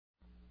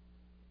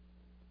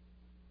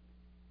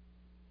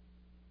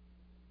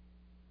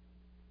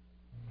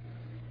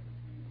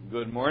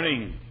Good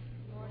morning.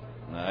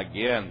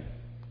 Again.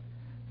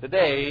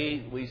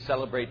 Today, we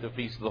celebrate the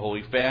Feast of the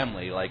Holy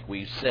Family, like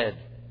we said.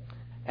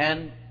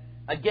 And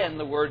again,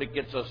 the word that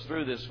gets us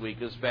through this week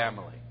is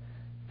family.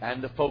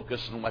 And to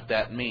focus on what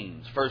that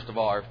means. First of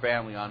all, our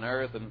family on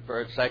earth, and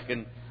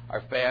second,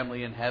 our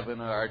family in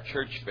heaven, or our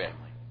church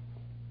family.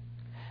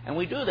 And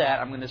we do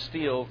that, I'm going to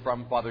steal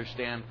from Father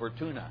Stan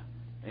Fortuna.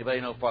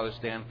 Anybody know Father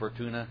Stan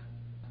Fortuna?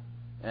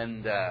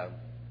 And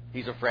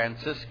he's a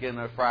Franciscan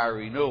of Friar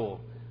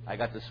Renewal. I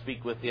got to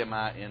speak with him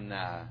in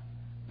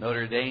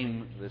Notre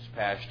Dame this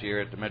past year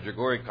at the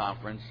Medjugorje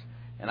Conference.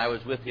 And I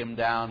was with him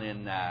down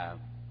in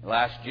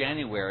last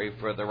January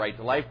for the Right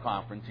to Life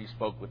Conference. He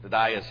spoke with the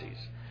diocese.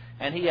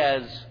 And he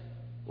has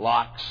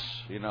locks,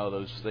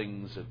 those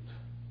things that,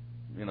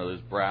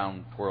 those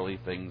brown, twirly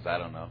things, I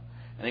don't know.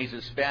 And he's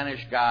a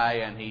Spanish guy,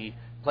 and he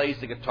plays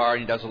the guitar,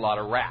 and he does a lot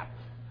of rap.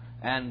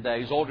 And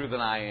he's older than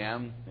I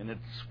am, and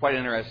it's quite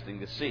interesting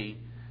to see.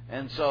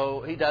 And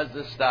so he does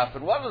this stuff,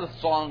 and one of the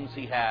songs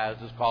he has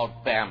is called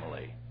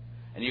Family.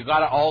 And you've got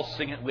to all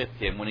sing it with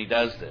him when he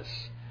does this.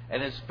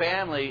 And his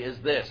family is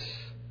this: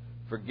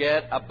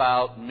 forget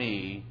about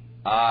me,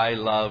 I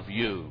love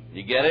you.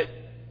 You get it?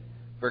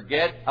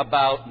 Forget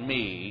about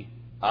me,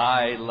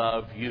 I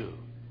love you.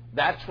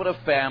 That's what a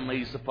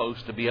family is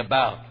supposed to be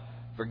about.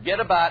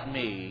 Forget about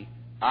me,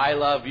 I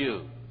love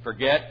you.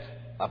 Forget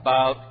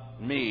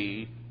about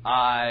me,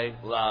 I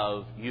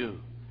love you.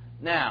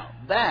 Now,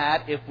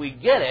 that, if we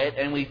get it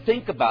and we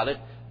think about it,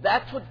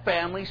 that's what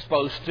family's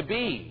supposed to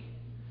be.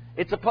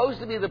 It's supposed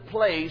to be the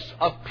place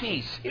of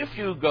peace. If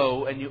you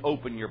go and you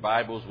open your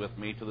Bibles with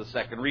me to the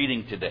second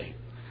reading today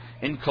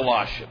in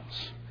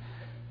Colossians.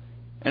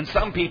 And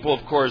some people,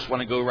 of course,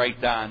 want to go right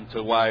down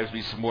to wives,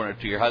 be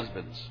subordinate to your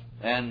husbands.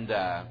 And,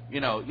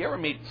 you ever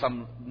meet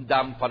some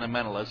dumb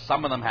fundamentalists?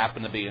 Some of them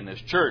happen to be in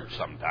this church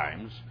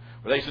sometimes,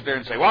 where they sit there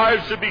and say,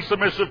 wives should be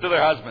submissive to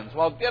their husbands.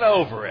 Well, get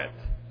over it.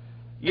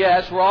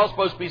 Yes, we're all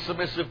supposed to be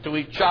submissive to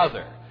each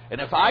other.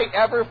 And if I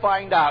ever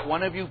find out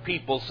one of you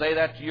people say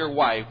that to your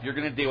wife, you're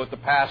going to deal with the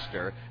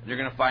pastor, and you're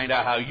going to find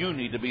out how you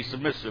need to be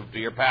submissive to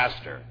your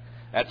pastor.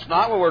 That's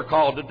not what we're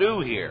called to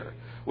do here.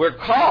 We're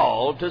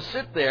called to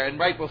sit there and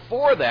right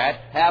before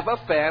that have a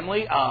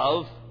family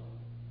of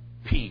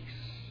peace.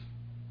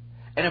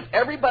 And if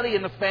everybody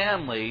in the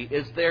family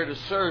is there to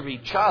serve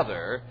each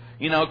other,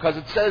 because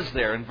it says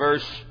there in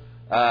verse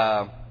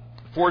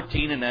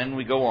 14, and then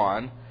we go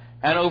on,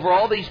 and over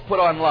all these put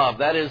on love,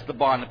 that is the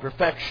bond of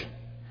perfection.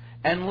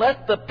 And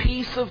let the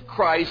peace of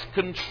Christ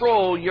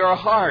control your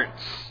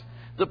hearts,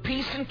 the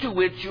peace into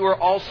which you are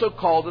also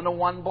called into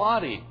one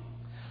body.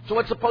 So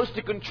what's supposed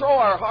to control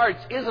our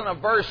hearts isn't a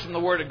verse from the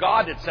Word of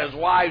God that says,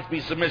 wives,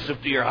 be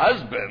submissive to your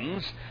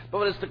husbands. But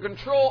what is to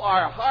control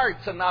our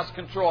hearts and thus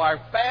control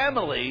our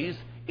families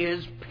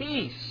is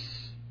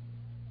peace.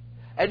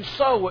 And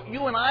so what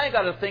you and I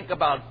got to think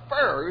about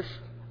first,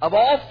 of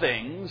all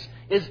things,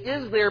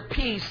 is there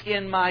peace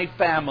in my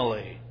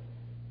family?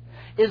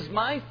 Is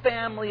my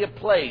family a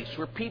place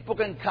where people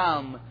can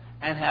come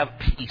and have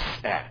peace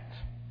at?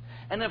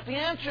 And if the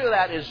answer to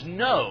that is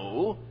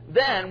no,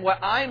 then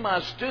what I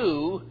must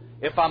do,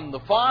 if I'm the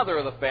father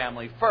of the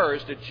family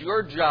first, it's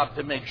your job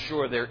to make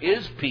sure there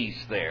is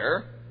peace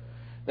there.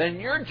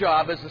 Then your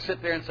job is to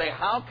sit there and say,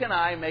 how can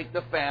I make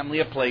the family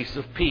a place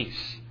of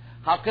peace?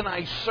 How can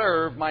I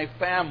serve my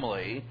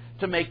family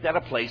to make that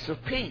a place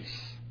of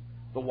peace?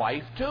 The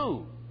wife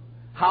too.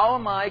 How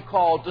am I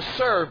called to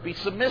serve, be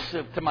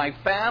submissive to my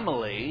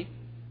family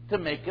to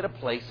make it a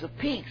place of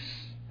peace?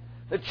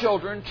 The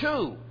children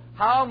too.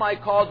 How am I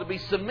called to be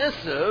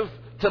submissive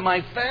to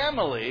my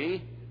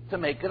family to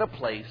make it a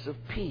place of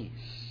peace?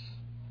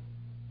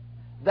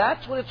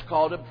 That's what it's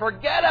called to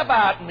forget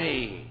about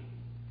me.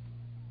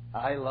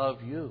 I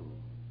love you.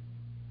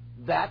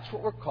 That's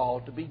what we're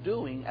called to be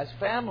doing as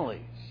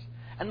families.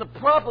 And the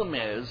problem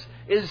is,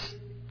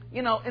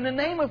 in the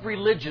name of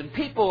religion,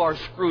 people are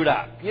screwed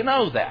up. You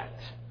know that.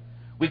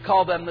 We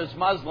call them those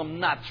Muslim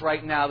nuts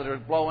right now that are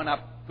blowing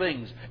up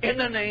things. In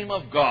the name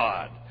of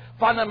God.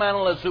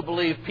 Fundamentalists who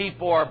believe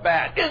people are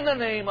bad. In the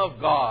name of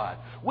God.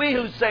 We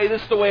who say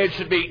this is the way it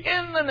should be.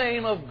 In the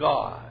name of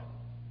God.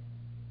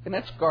 And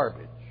that's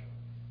garbage.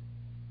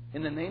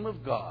 In the name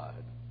of God,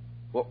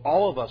 what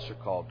all of us are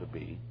called to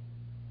be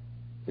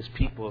is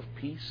people of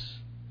peace,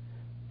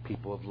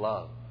 people of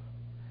love.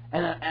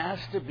 And it has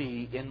to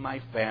be in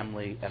my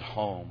family at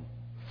home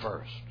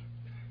first.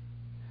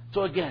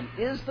 So again,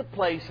 is the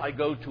place I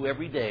go to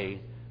every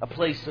day a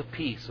place of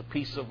peace, a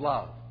piece of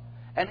love?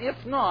 And if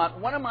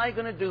not, what am I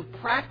going to do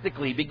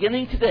practically,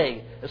 beginning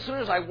today, as soon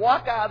as I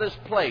walk out of this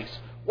place?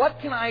 What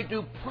can I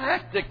do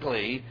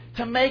practically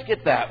to make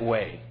it that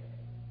way?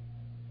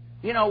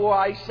 Where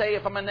I say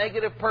if I'm a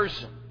negative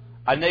person,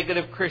 a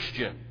negative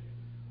Christian,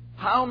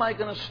 how am I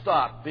going to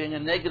stop being a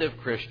negative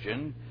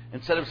Christian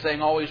instead of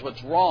saying always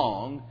what's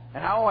wrong?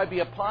 And how will I be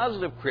a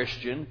positive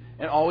Christian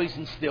and always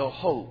instill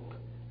hope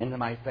into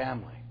my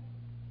family?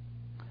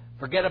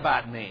 Forget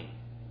about me.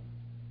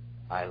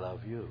 I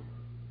love you.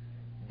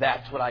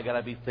 That's what I got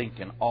to be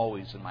thinking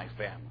always in my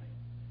family.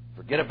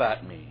 Forget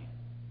about me.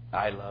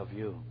 I love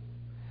you.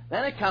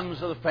 Then it comes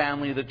to the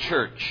family of the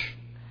church.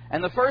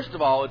 And first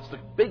of all, it's the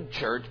big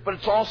church, but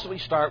it's also we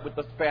start with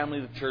the family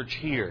of the church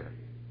here.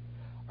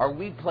 Are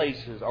we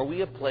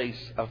a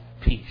place of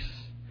peace?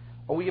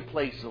 Are we a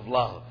place of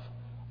love?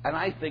 And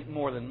I think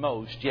more than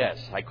most, yes.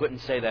 I couldn't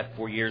say that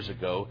 4 years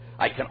ago.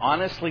 I can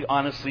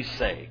honestly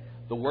say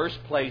the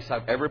worst place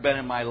I've ever been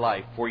in my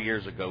life 4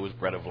 years ago was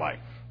Bread of Life.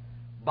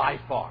 By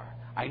far.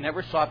 I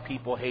never saw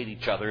people hate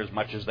each other as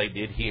much as they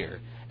did here.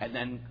 And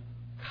then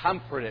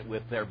comfort it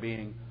with their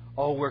being,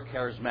 oh, we're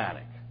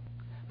charismatic.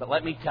 But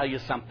let me tell you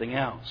something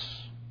else.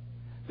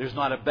 There's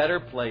not a better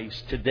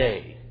place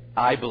today,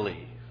 I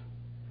believe,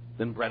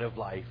 than Bread of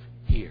Life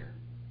here.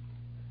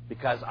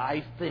 Because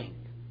I think,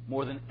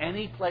 more than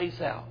any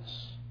place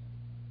else,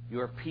 you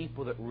are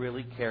people that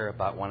really care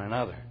about one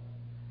another.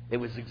 It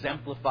was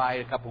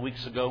exemplified a couple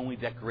weeks ago when we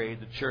decorated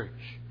the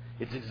church.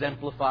 It's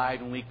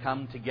exemplified when we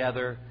come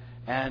together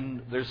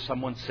and there's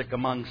someone sick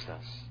amongst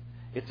us.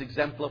 It's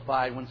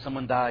exemplified when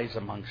someone dies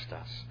amongst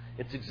us.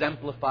 It's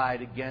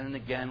exemplified again and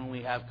again when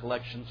we have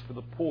collections for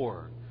the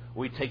poor.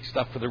 We take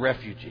stuff for the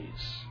refugees.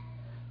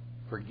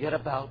 Forget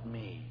about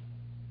me.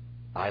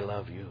 I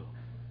love you.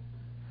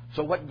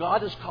 So what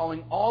God is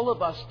calling all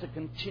of us to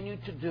continue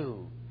to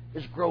do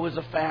is grow as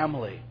a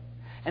family.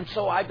 And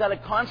so I've got to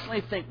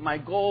constantly think my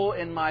goal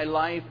in my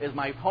life is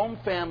my home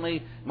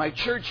family, my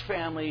church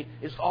family,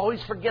 is to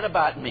always forget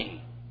about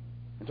me.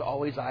 And to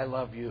always I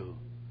love you.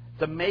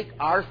 To make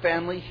our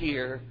family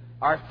here,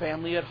 our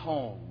family at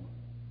home,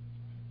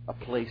 a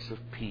place of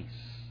peace.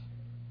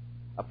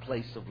 A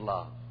place of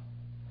love.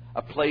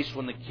 A place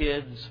when the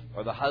kids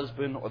or the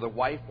husband or the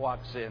wife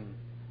walks in,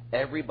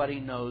 everybody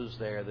knows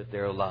there that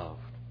they're loved.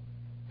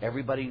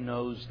 Everybody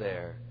knows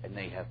there and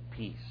they have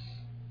peace.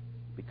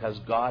 Because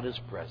God is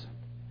present.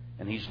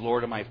 And He's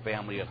Lord of my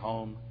family at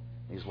home.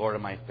 He's Lord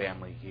of my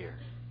family here.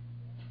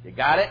 You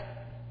got it?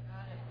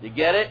 You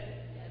get it?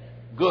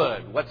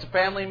 Good. What's a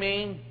family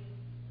mean?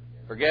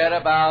 Forget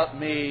about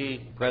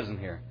me. Present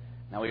here.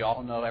 Now we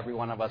all know every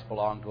one of us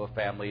belong to a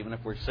family. Even if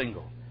we're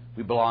single,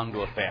 we belong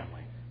to a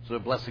family. So the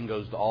blessing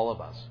goes to all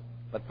of us.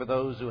 But for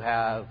those who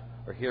are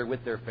here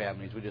with their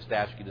families, we just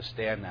ask you to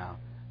stand now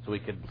so we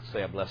can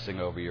say a blessing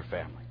over your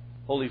family.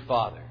 Holy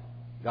Father,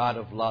 God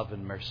of love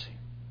and mercy,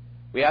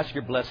 we ask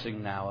your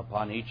blessing now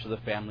upon each of the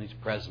families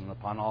present,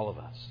 upon all of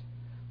us.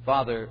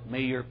 Father,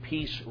 may your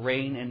peace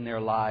reign in their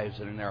lives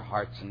and in their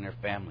hearts and their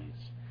families.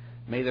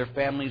 May their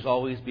families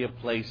always be a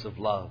place of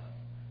love.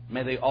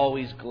 May they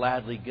always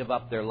gladly give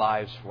up their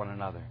lives for one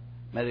another.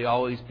 May they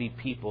always be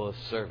people of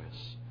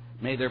service.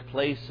 May their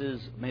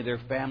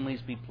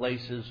families be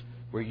places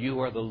where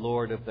you are the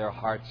Lord of their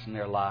hearts and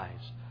their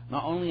lives.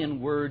 Not only in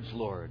words,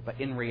 Lord,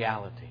 but in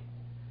reality.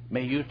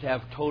 May you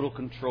have total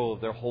control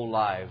of their whole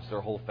lives,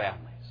 their whole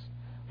families.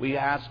 We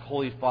ask,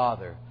 Holy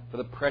Father, for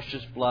the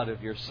precious blood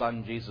of your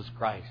Son, Jesus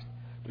Christ,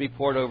 to be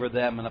poured over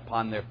them and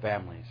upon their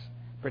families.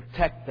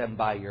 Protect them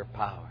by your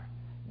power.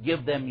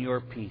 Give them your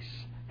peace.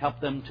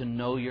 Help them to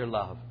know your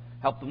love.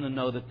 Help them to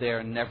know that they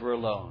are never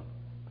alone.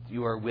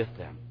 You are with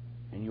them,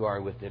 and you are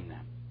within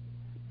them.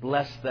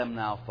 Bless them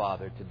now,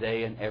 Father,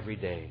 today and every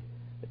day,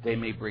 that they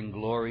may bring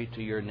glory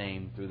to your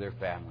name through their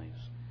families.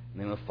 In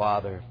the name of the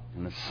Father,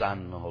 and the Son,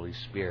 and the Holy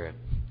Spirit.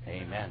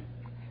 Amen.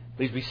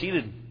 Please be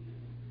seated.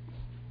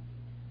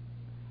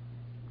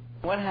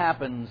 What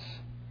happens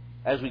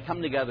as we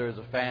come together as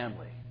a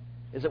family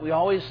is that we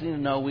always need to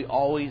know we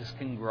always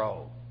can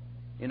grow.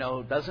 You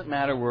know, it doesn't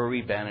matter where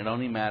we've been. It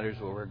only matters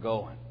where we're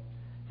going.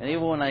 And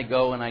even when I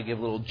go and I give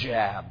little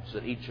jabs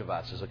at each of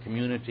us as a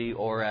community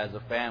or as a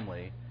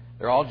family,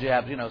 they're all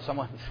jabs. You know,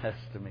 someone says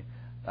to me,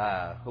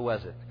 who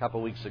was it? A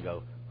couple of weeks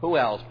ago. Who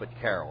else but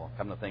Carol?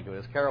 Come to think of it.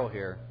 Is Carol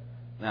here?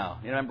 No.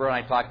 You remember when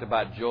I talked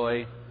about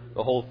joy,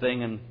 the whole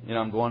thing, and,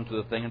 I'm going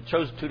through the thing. It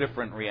shows two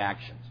different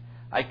reactions.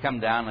 I come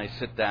down and I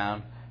sit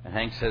down, and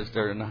Hank says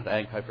to, not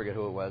Hank, I forget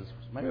who it was.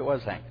 Maybe it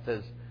was Hank. It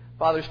says,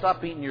 Father,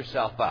 stop beating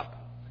yourself up.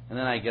 And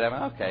then I get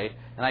up, okay.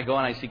 And I go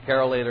and I see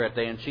Carol later that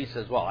day, and she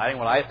says, well, I ain't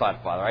what I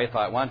thought, Father. I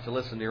thought, why don't you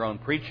listen to your own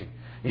preaching?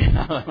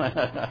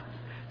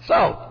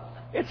 So,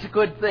 it's a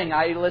good thing.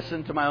 I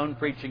listen to my own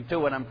preaching, too.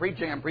 When I'm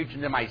preaching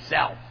to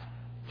myself,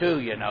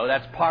 too,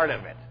 That's part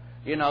of it.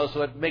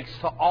 So it makes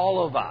to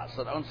all of us.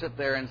 So don't sit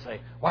there and say,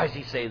 why does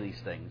he say these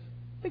things?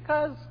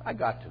 Because I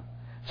got to.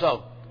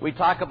 So, we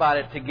talk about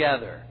it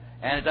together.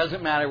 And it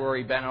doesn't matter where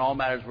we've been. It all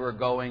matters where we're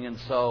going. And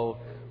so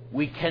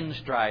we can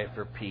strive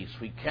for peace.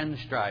 We can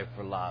strive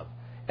for love.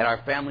 And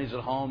our families at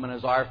home and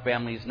as our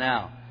families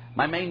now.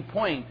 My main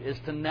point is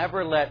to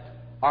never let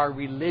our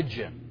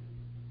religion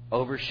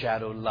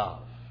overshadow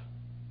love.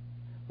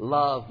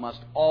 Love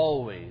must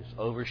always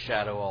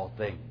overshadow all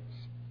things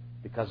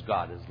because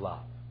God is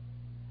love.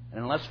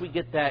 And unless we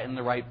get that in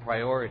the right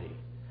priority,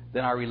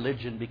 then our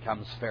religion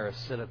becomes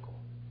pharisaical.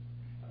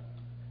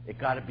 It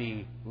got to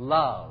be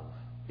love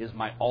is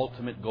my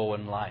ultimate goal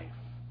in life.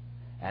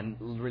 And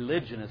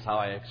religion is how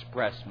I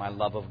express my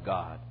love of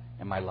God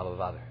and my love of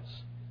others.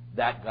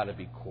 That got to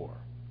be core.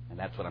 And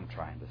that's what I'm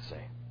trying to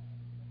say.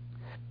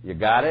 You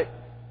got it?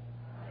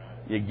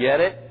 You get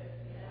it?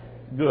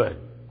 Good.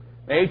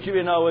 May each of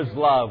you know His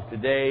love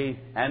today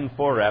and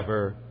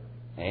forever.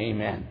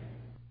 Amen.